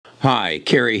Hi,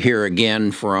 Kerry here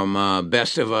again from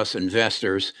Best of Us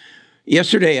Investors.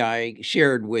 Yesterday, I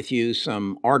shared with you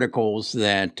some articles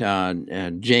that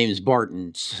James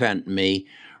Barton sent me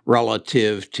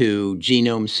relative to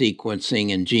genome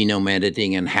sequencing and genome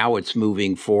editing and how it's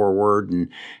moving forward and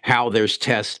how there's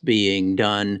tests being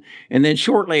done. And then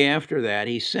shortly after that,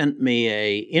 he sent me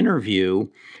an interview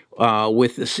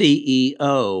with the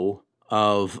CEO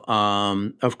of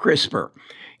CRISPR.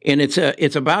 And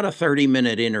it's about a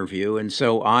 30-minute interview, and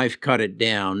so I've cut it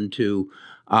down to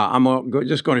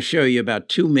just going to show you about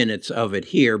 2 minutes of it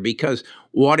here, because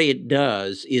what it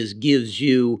does is gives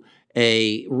you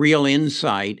a real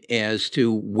insight as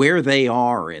to where they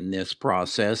are in this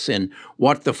process and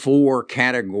what the four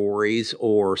categories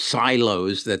or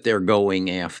silos that they're going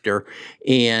after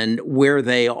and where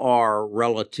they are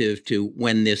relative to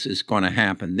when this is going to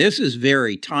happen. This is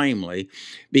very timely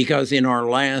because in our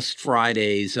last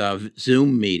Friday's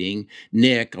Zoom meeting,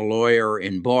 Nick, a lawyer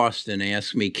in Boston,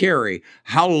 asked me, Kerry,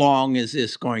 how long is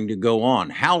this going to go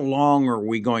on? How long are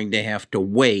we going to have to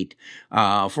wait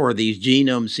for these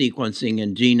genome sequencing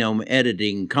and genome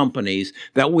editing companies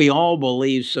that we all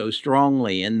believe so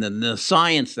strongly in, the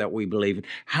science that we believe in?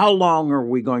 How long are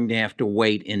we going to have to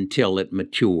wait until it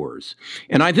matures?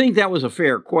 And I think that was a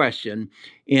fair question,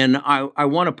 and I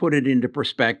want to put it into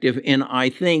perspective. And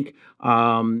I think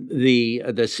the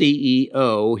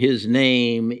CEO, his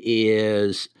name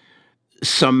is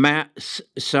Samanth,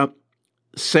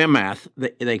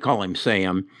 they call him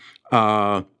Sam,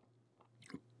 Kulkarni,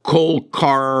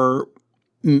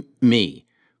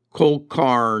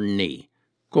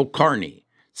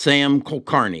 Sam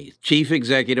Kulkarni, Chief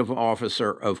Executive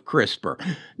Officer of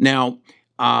CRISPR. Now,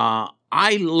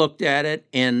 I looked at it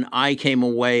and I came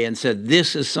away and said,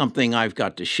 this is something I've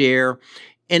got to share.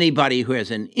 Anybody who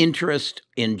has an interest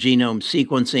in genome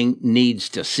sequencing needs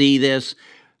to see this.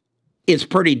 It's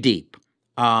pretty deep.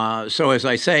 So as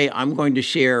I say, I'm going to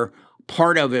share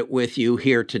part of it with you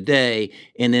here today.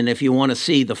 And then if you want to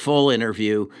see the full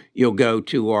interview, you'll go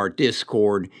to our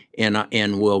Discord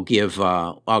and we'll give,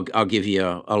 I'll give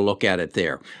you a look at it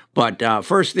there. But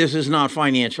first, this is not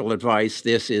financial advice.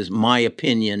 This is my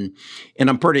opinion. And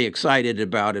I'm pretty excited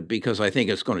about it because I think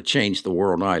it's going to change the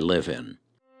world I live in.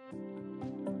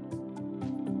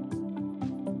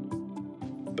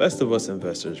 Best of Us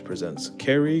Investors presents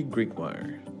Kerry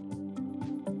Griegmeyer.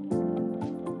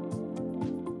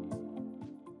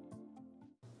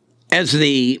 As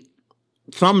the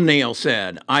thumbnail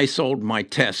said, I sold my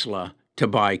Tesla to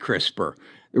buy CRISPR.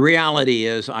 The reality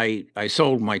is I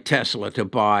sold my Tesla to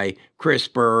buy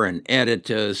CRISPR and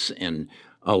Editas and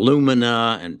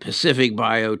Illumina and Pacific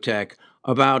Biotech,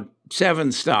 about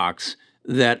 7 stocks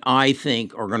that I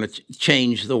think are going to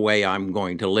change the way I'm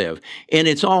going to live. And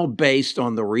it's all based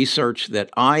on the research that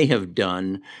I have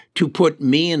done to put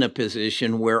me in a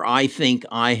position where I think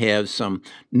I have some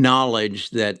knowledge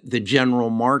that the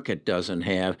general market doesn't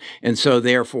have. And so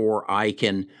therefore I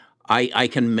can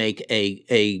make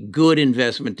a good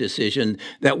investment decision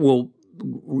that will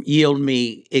yield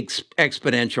me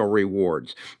exponential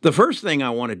rewards. The first thing I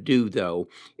want to do, though,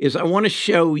 is I want to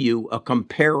show you a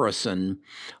comparison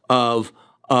of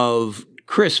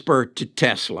CRISPR to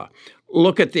Tesla.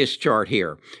 Look at this chart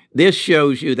here. This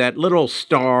shows you that little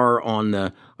star on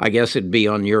the, I guess it'd be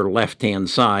on your left-hand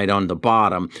side on the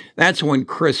bottom. That's when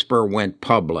CRISPR went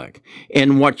public.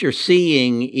 And what you're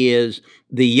seeing is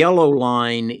the yellow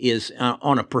line is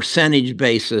on a percentage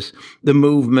basis, the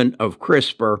movement of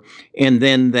CRISPR, and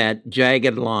then that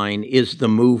jagged line is the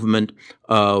movement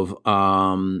of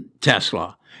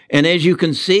Tesla. And as you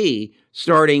can see,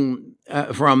 starting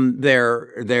from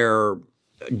their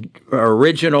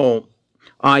original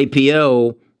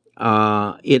IPO,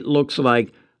 it looks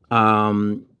like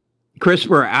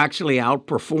CRISPR actually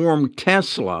outperformed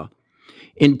Tesla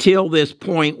until this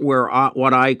point where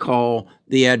what I call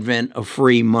the advent of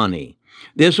free money.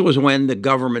 This was when the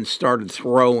government started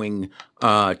throwing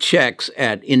checks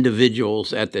at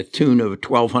individuals at the tune of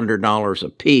 $1,200 a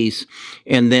piece,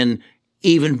 and then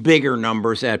even bigger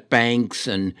numbers at banks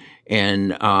and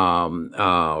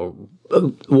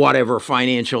whatever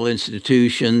financial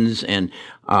institutions and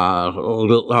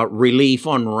relief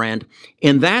on rent.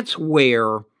 And that's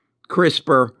where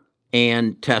CRISPR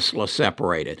and Tesla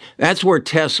separated. That's where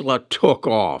Tesla took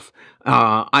off.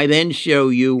 I then show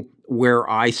you where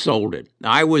I sold it.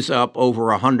 I was up over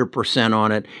 100%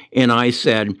 on it, and I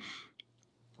said,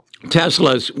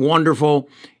 Tesla's wonderful,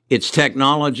 it's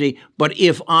technology, but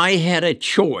if I had a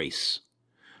choice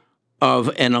of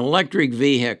an electric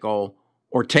vehicle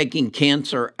or taking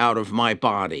cancer out of my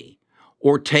body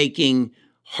or taking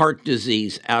heart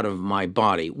disease out of my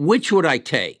body, which would I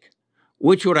take?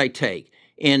 Which would I take?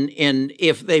 And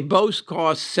if they both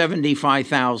cost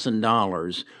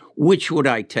 $75,000, which would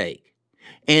I take?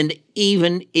 And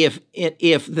even if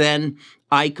then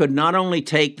I could not only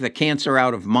take the cancer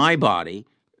out of my body,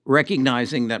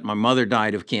 recognizing that my mother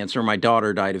died of cancer, my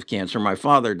daughter died of cancer, my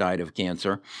father died of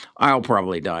cancer, I'll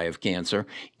probably die of cancer.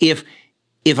 If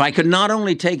I could not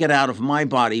only take it out of my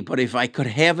body, but if I could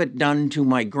have it done to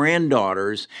my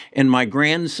granddaughters and my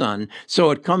grandson, so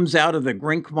it comes out of the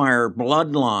Grinkmeyer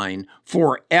bloodline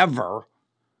forever,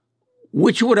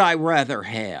 which would I rather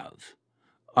have?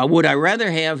 Would I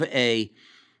rather have a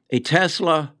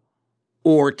Tesla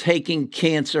or taking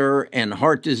cancer and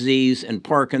heart disease and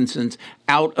Parkinson's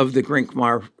out of the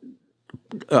Grinkmeyer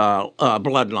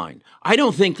bloodline? I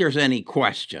don't think there's any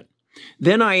question.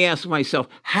 Then I asked myself,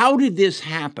 how did this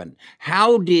happen?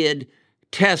 How did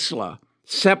Tesla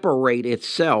separate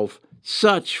itself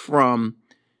such from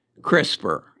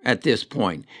CRISPR at this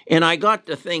point? And I got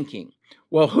to thinking,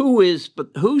 well, who's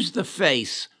the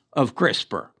face of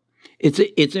CRISPR?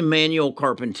 It's Emmanuel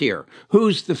Carpentier.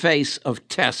 Who's the face of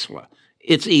Tesla?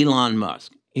 It's Elon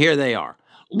Musk. Here they are.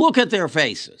 Look at their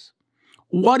faces.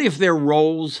 What if their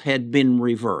roles had been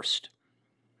reversed?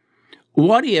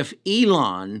 What if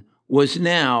Elon was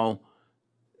now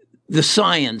the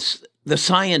scientist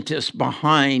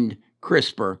behind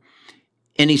CRISPR,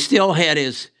 and he still had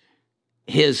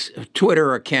his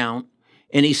Twitter account,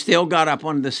 and he still got up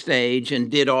on the stage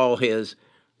and did all his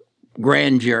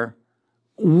grandeur?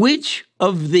 Which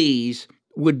of these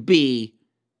would they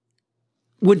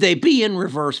be in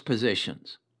reverse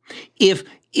positions? If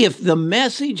the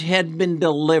message had been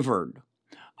delivered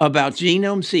about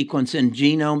genome sequence and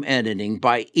genome editing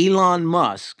by Elon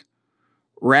Musk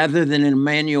rather than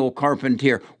Emmanuel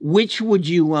Carpentier, which would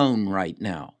you own right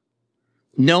now,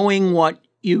 knowing what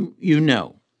you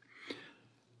know?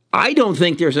 I don't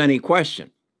think there's any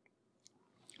question.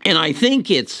 And I think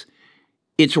it's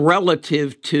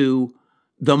relative to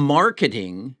the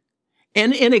marketing.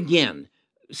 And again,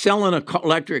 selling an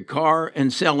electric car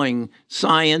and selling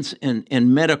science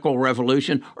and medical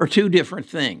revolution are two different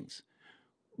things.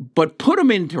 But put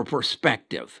them into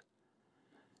perspective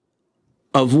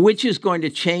of which is going to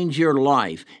change your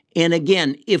life. And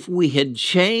again, if we had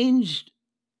changed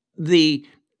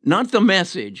not the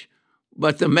message,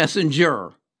 but the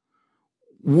messenger,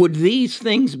 would these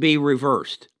things be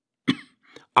reversed?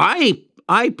 I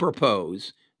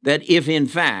propose that if in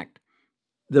fact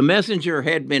the messenger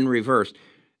had been reversed,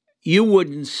 you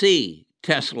wouldn't see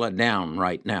Tesla down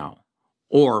right now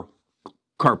or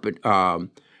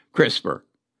CRISPR,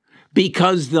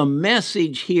 because the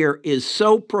message here is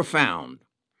so profound.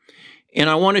 And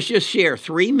I want to just share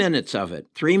 3 minutes of it,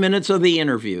 3 minutes of the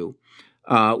interview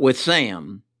with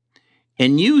Sam,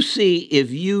 and you see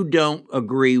if you don't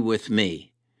agree with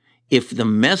me. If the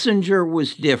messenger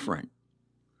was different,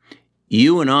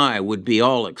 you and I would be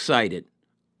all excited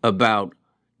about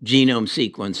genome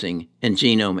sequencing and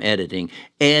genome editing,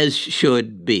 as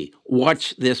should be.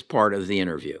 Watch this part of the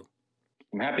interview.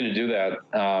 I'm happy to do that.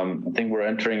 I think we're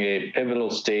entering a pivotal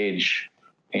stage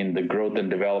in the growth and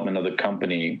development of the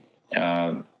company.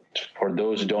 For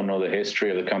those who don't know the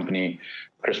history of the company,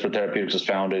 CRISPR Therapeutics was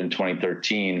founded in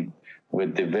 2013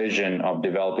 with the vision of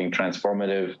developing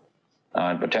transformative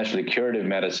and potentially curative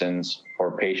medicines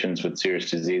for patients with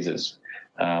serious diseases.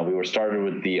 We were started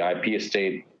with the IP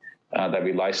estate that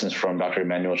we licensed from Dr.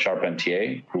 Emmanuel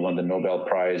Charpentier, who won the Nobel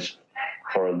Prize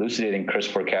for elucidating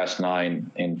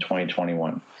CRISPR-Cas9 in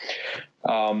 2021.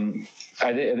 In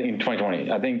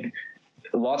 2020, I think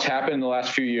lots happened in the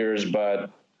last few years,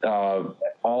 but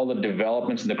all the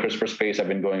developments in the CRISPR space have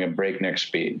been going at breakneck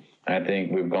speed. I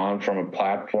think we've gone from a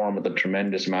platform with a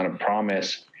tremendous amount of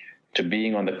promise to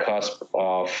being on the cusp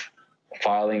of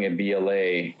filing a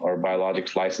BLA or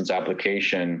biologics license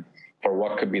application for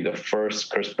what could be the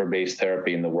first CRISPR-based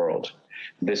therapy in the world.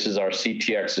 This is our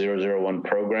CTX001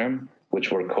 program,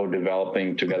 which we're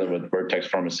co-developing together with Vertex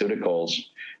Pharmaceuticals,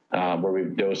 where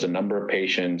we've dosed a number of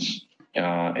patients,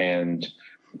 and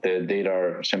the data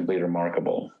are simply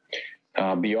remarkable.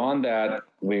 Beyond that,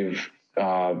 we've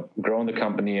grown the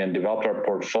company and developed our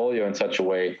portfolio in such a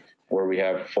way where we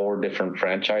have 4 different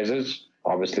franchises.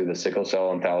 Obviously, the sickle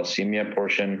cell and thalassemia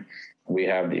portion. We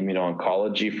have the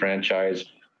immuno-oncology franchise,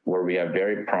 where we have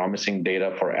very promising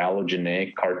data for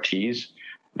allogeneic CAR-Ts.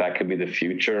 That could be the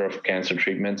future of cancer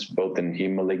treatments, both in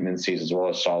heme malignancies as well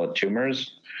as solid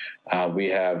tumors. We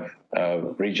have a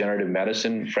regenerative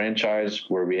medicine franchise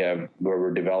where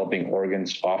we're developing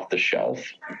organs off the shelf,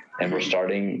 and we're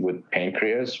starting with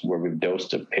pancreas, where we've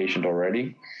dosed a patient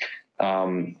already.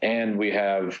 And we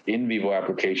have in vivo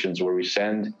applications where we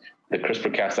send the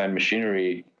CRISPR-Cas9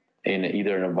 machinery in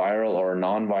either in a viral or a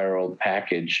non-viral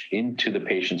package into the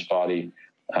patient's body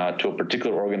to a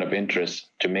particular organ of interest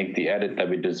to make the edit that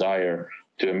we desire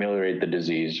to ameliorate the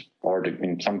disease or to,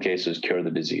 in some cases, cure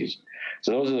the disease.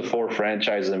 So those are the 4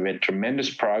 franchises that made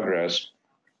tremendous progress.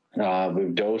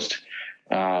 We've dosed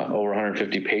over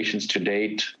 150 patients to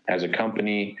date as a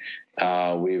company.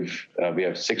 We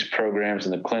have 6 programs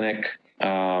in the clinic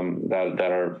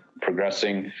that are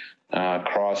progressing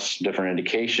across different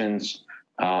indications,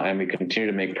 and we continue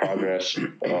to make progress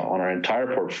on our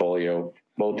entire portfolio,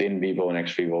 both in vivo and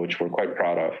ex vivo, which we're quite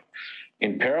proud of.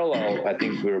 In parallel, I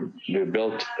think we've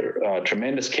built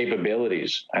tremendous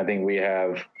capabilities. I think we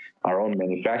have our own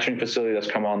manufacturing facility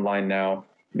that's come online now,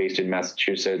 based in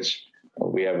Massachusetts.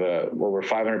 We have over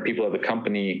 500 people at the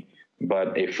company,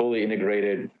 but a fully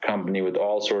integrated company with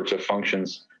all sorts of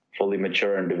functions, fully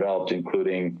mature and developed,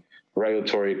 including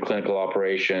regulatory, clinical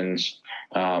operations,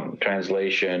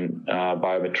 translation,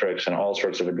 biometrics, and all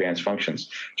sorts of advanced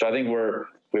functions. So I think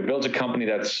we've built a company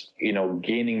that's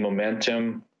gaining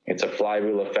momentum. It's a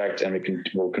flywheel effect, and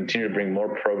we'll continue to bring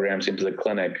more programs into the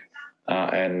clinic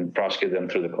and prosecute them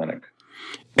through the clinic.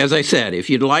 As I said, if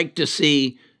you'd like to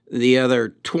see the other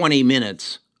 20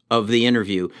 minutes of the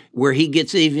interview where he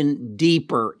gets even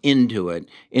deeper into it,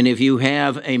 and if you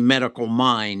have a medical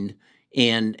mind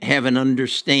and have an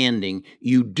understanding,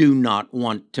 you do not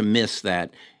want to miss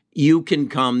that. You can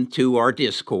come to our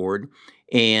Discord,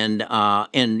 and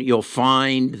you'll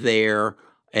find there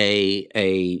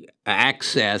a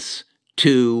access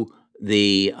to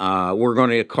the we're going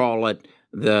to call it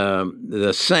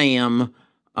the SAM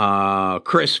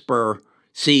CRISPR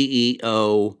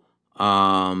CEO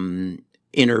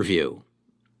interview.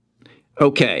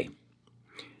 Okay.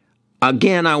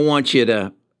 Again, I want you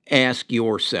to ask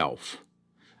yourself,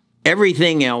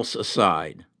 everything else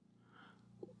aside,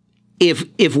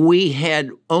 if we had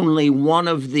only one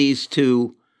of these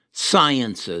 2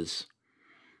 sciences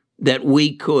that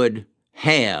we could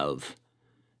have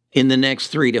in the next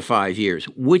 3 to 5 years,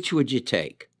 which would you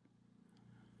take?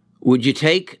 Would you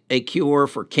take a cure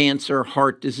for cancer,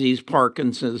 heart disease,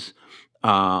 Parkinson's,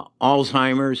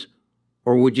 Alzheimer's,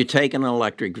 or would you take an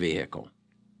electric vehicle?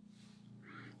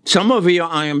 Some of you,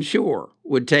 I am sure,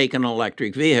 would take an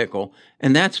electric vehicle,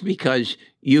 and that's because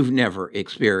you've never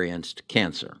experienced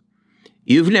cancer.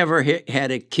 You've never had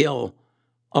to kill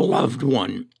a loved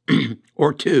one,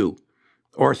 or 2,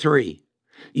 or 3.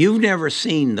 You've never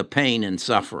seen the pain and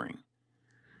suffering.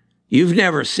 You've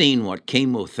never seen what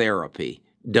chemotherapy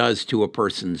does to a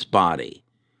person's body.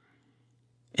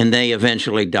 And they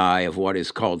eventually die of what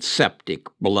is called septic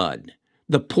blood.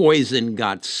 The poison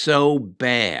got so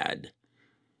bad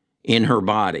in her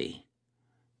body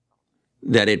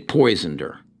that it poisoned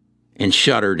her and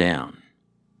shut her down.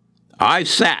 I've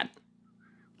sat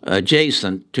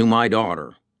adjacent to my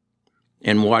daughter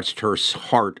and watched her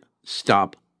heart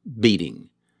stop beating.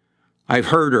 I've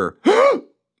heard her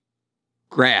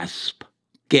gasp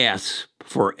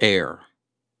for air.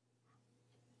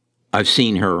 I've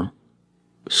seen her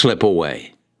slip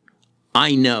away.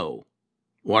 I know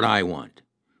what I want.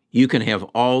 You can have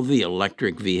all the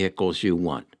electric vehicles you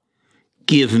want.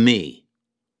 Give me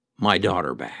my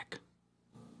daughter back.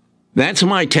 That's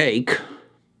my take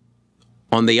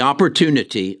on the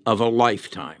opportunity of a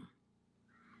lifetime.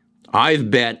 I've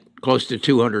bet close to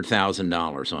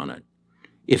 $200,000 on it.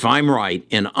 If I'm right,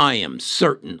 and I am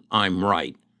certain I'm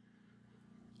right,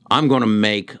 I'm going to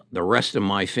make the rest of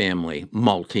my family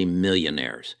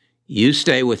multi-millionaires. You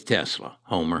stay with Tesla,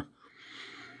 Homer.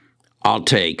 I'll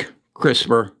take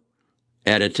CRISPR,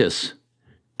 Editus,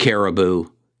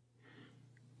 Caribou,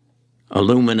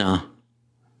 Illumina,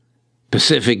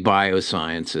 Pacific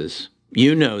Biosciences.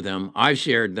 You know them. I've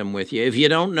shared them with you. If you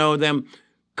don't know them,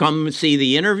 come see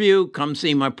the interview, come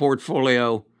see my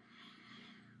portfolio,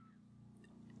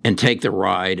 and take the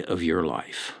ride of your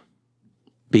life.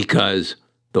 Because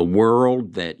the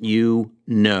world that you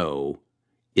know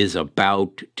is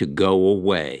about to go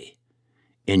away,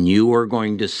 and you are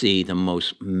going to see the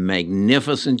most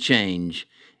magnificent change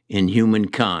in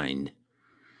humankind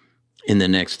in the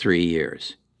next 3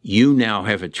 years. You now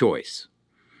have a choice.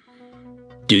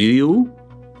 Do you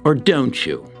or don't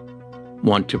you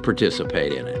want to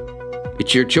participate in it?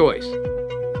 It's your choice.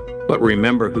 But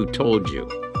remember who told you.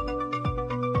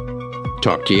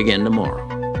 Talk to you again tomorrow.